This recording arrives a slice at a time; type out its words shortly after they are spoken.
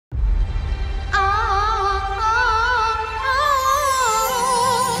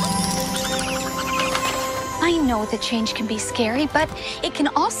that change can be scary, but it can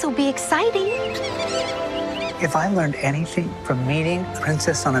also be exciting. If I learned anything from meeting a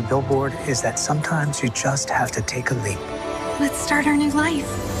princess on a billboard, is that sometimes you just have to take a leap. Let's start our new life.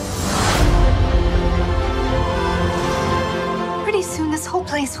 Pretty soon, this whole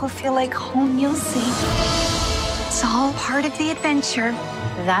place will feel like home, you'll see. It's all part of the adventure.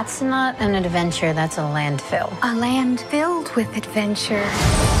 That's not an adventure, that's a landfill. A land filled with adventure.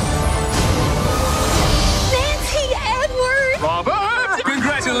 Nancy Edwards! Robert!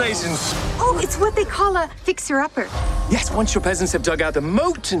 Congratulations! Oh, it's what they call a fixer-upper. Yes, once your peasants have dug out the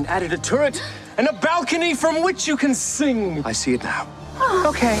moat and added a turret and a balcony from which you can sing. I see it now.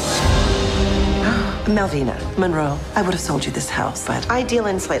 Okay. Melvina, Monroe, I would have sold you this house, but I deal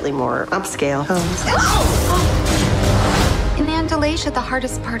in slightly more upscale homes. In Andalasia, the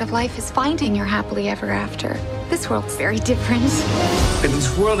hardest part of life is finding your happily ever after. This world's very different. If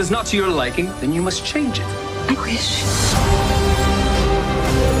this world is not to your liking, then you must change it. I wish.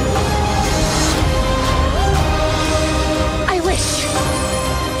 I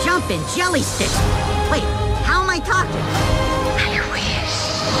wish. Jumping jelly stick. Wait, how am I talking?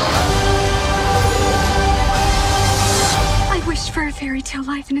 I wish for a fairy tale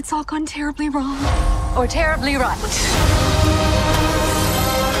life, and it's all gone terribly wrong. Or terribly right.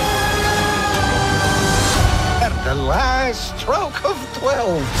 At the last stroke of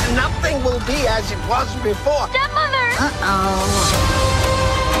 12, nothing will be as it was before. Stepmother!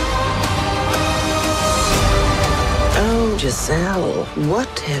 Oh, Giselle,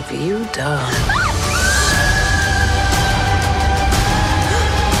 what have you done?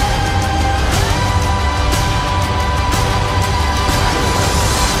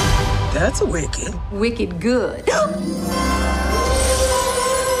 That's wicked. Wicked good.